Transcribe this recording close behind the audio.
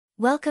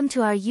Welcome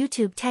to our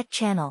YouTube Tech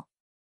channel.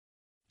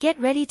 Get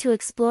ready to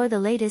explore the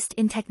latest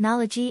in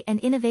technology and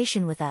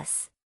innovation with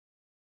us.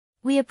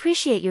 We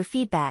appreciate your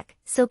feedback,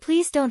 so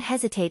please don't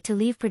hesitate to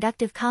leave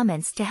productive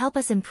comments to help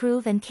us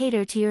improve and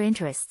cater to your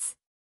interests.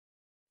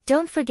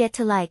 Don't forget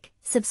to like,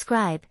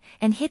 subscribe,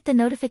 and hit the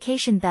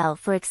notification bell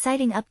for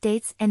exciting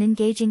updates and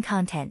engaging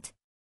content.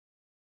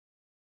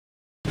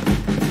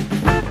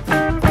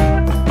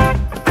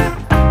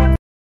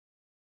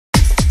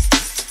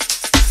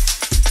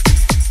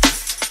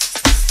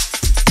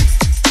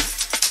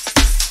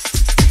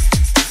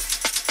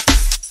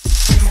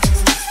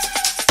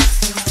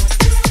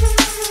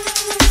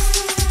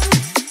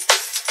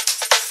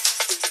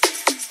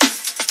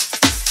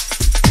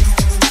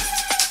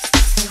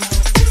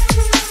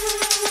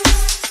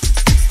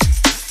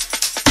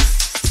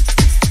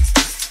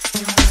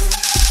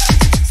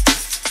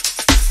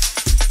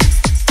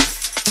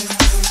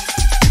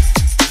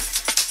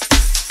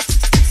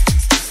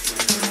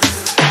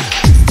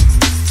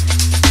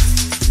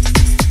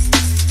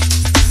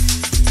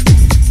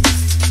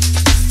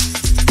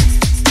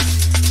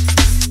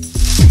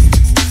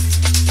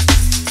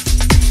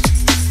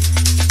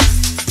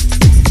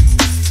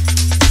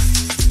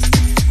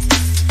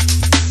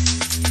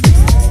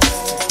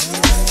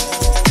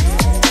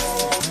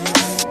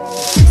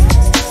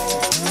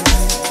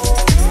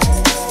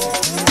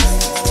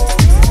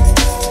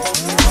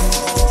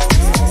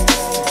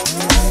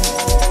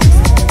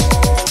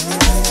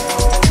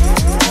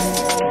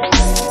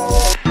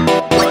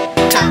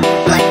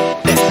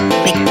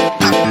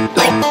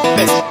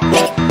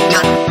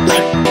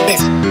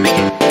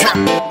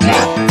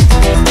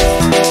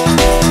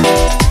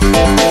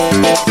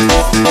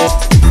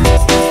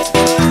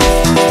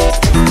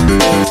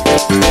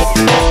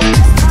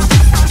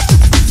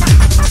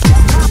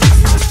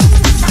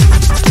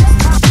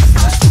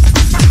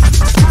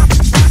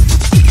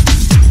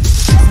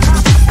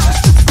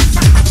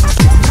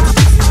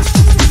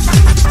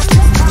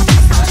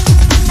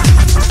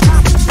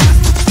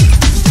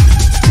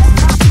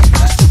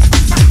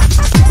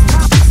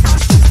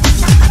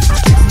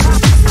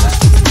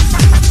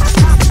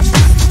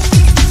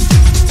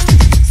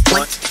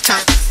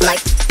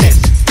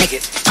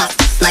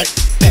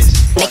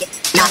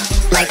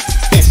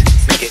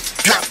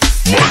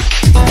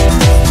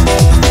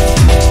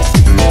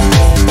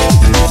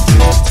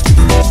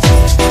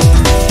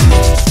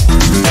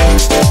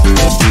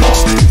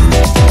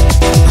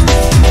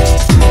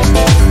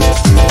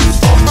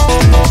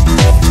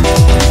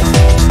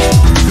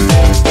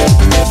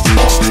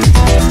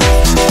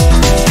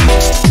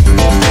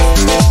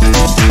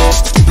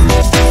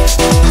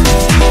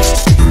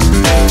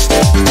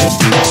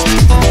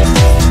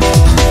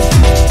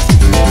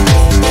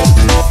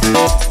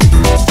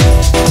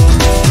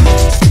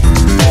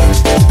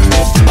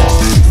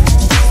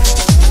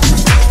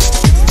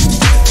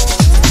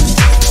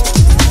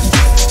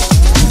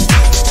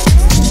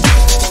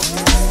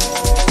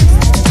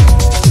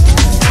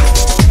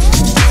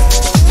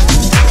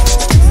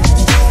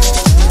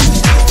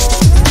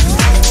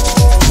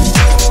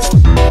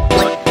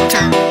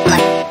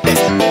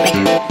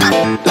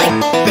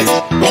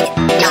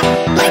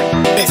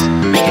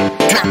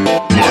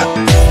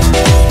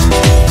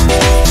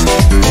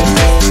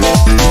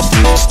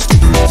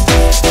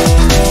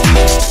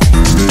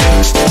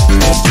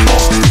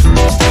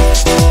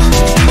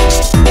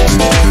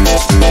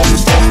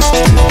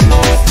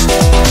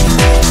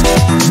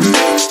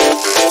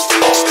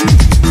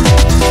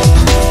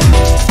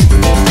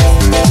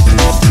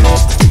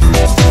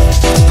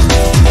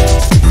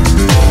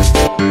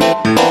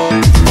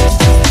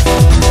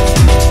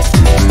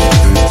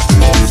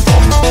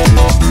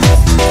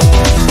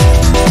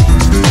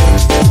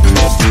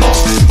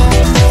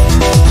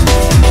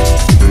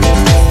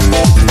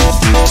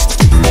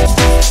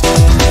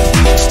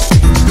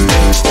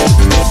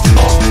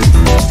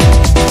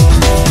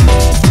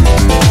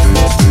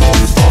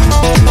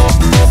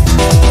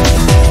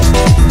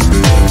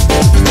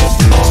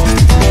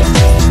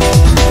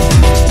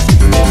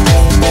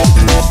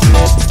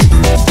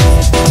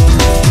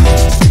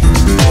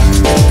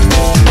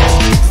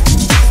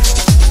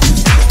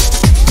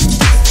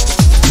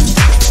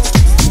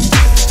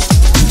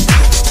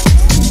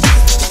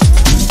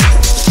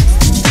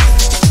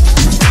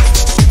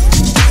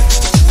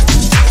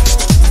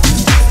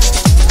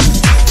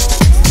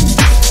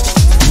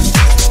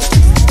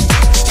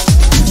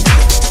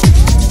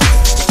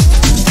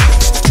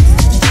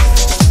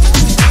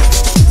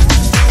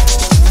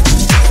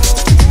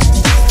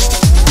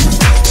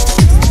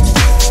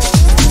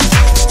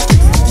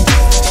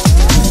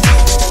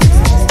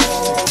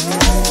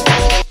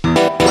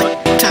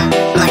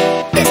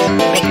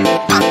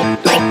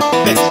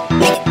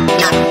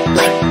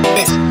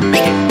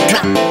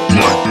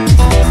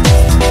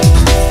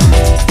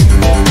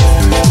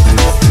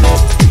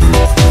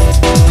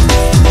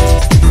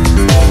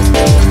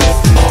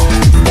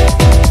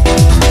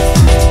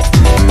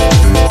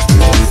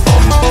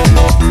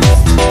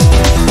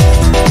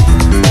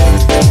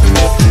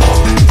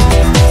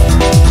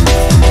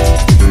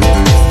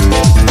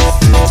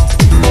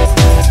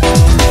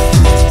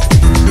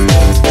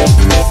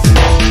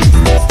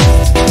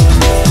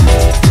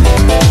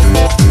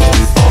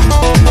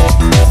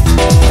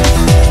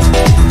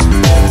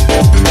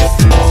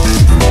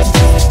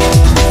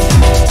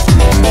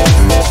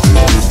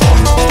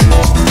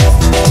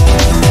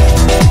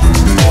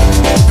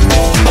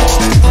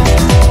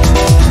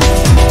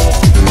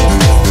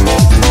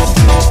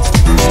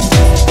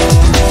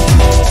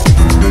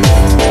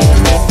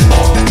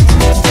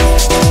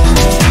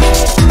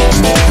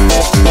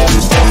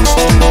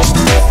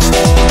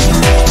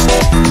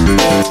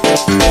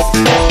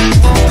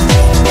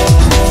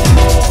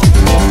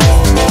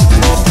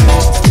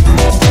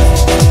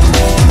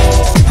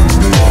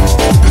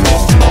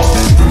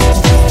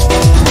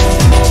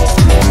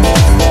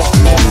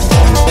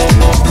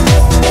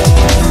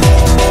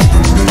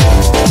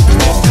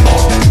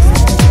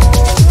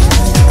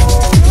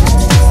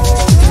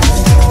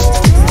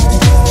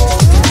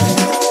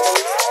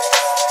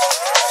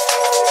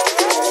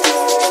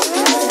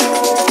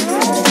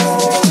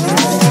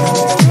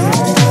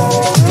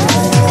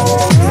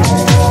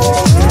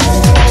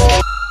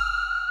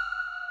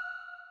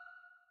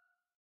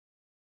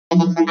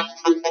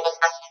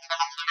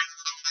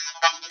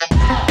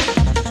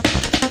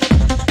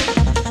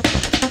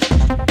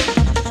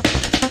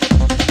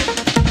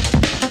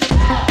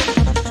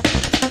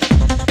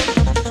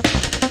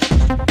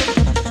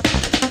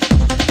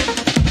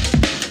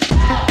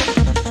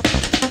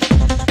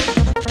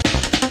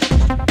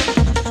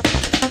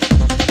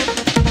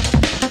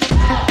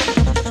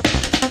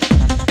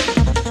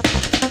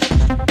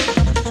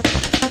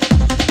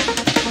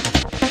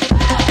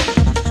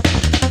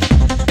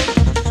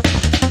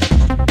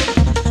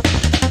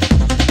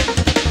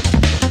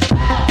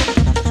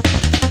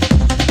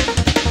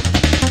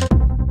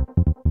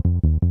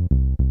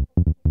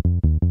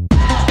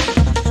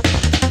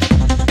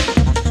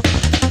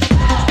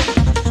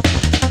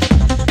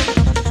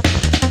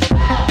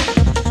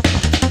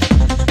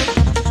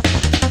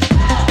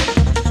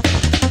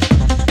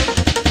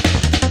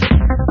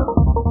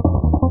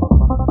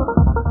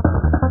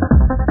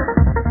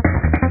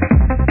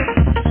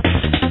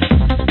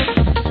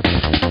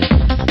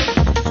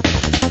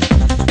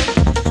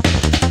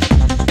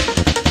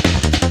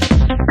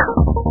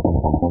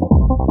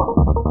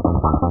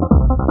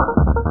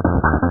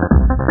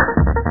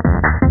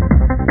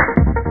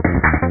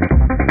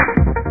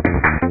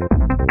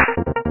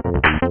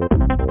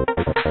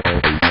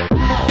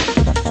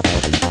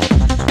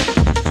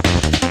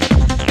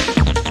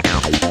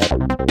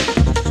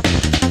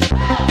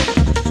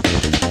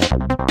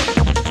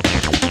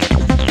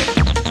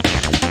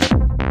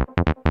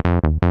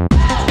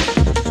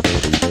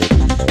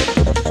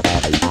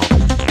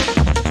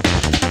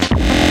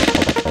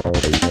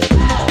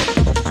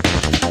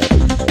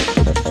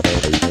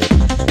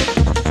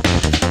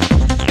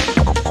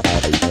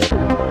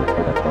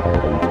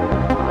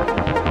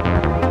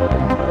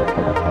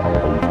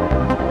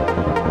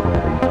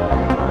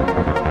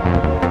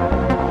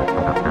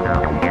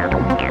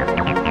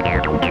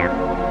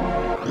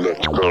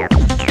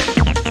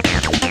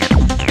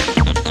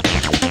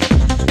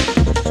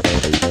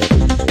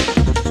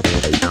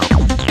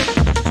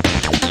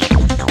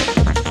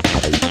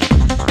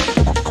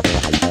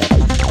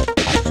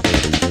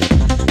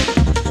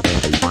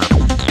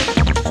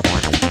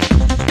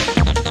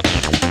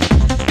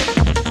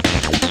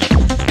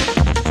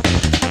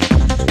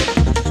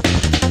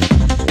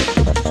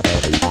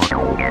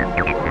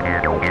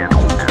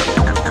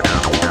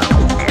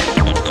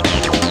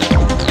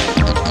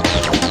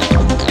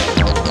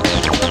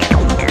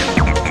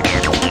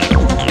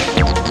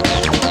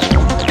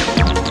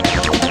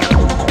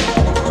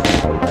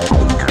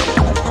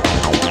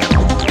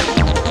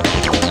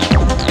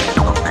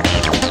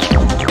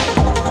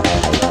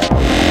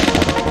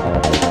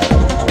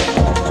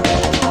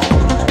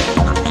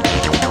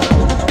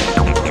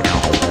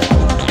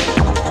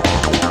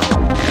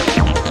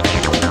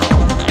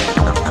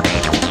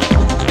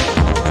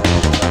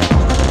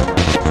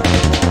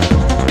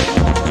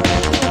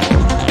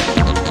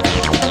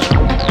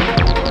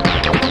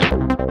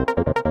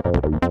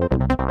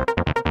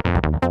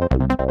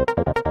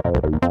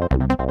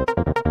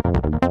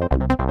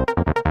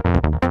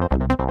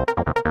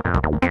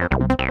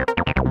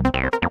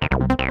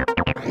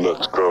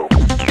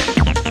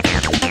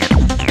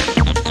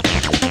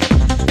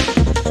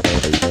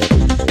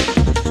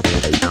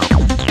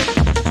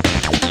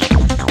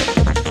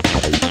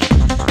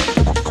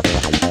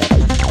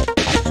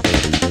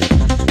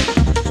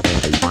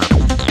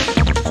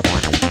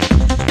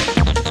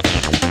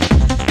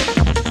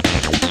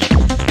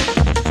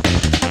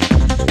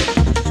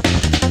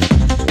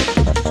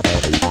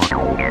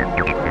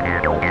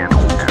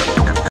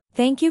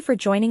 Thank you for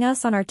joining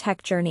us on our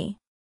tech journey.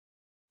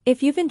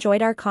 If you've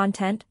enjoyed our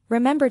content,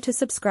 remember to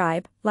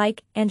subscribe,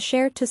 like, and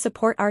share to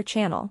support our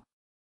channel.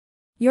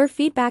 Your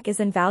feedback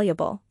is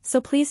invaluable, so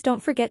please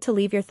don't forget to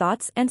leave your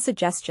thoughts and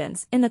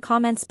suggestions in the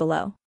comments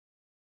below.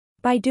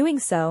 By doing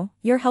so,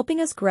 you're helping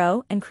us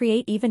grow and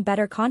create even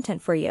better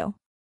content for you.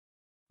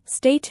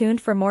 Stay tuned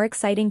for more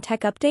exciting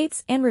tech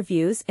updates and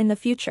reviews in the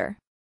future.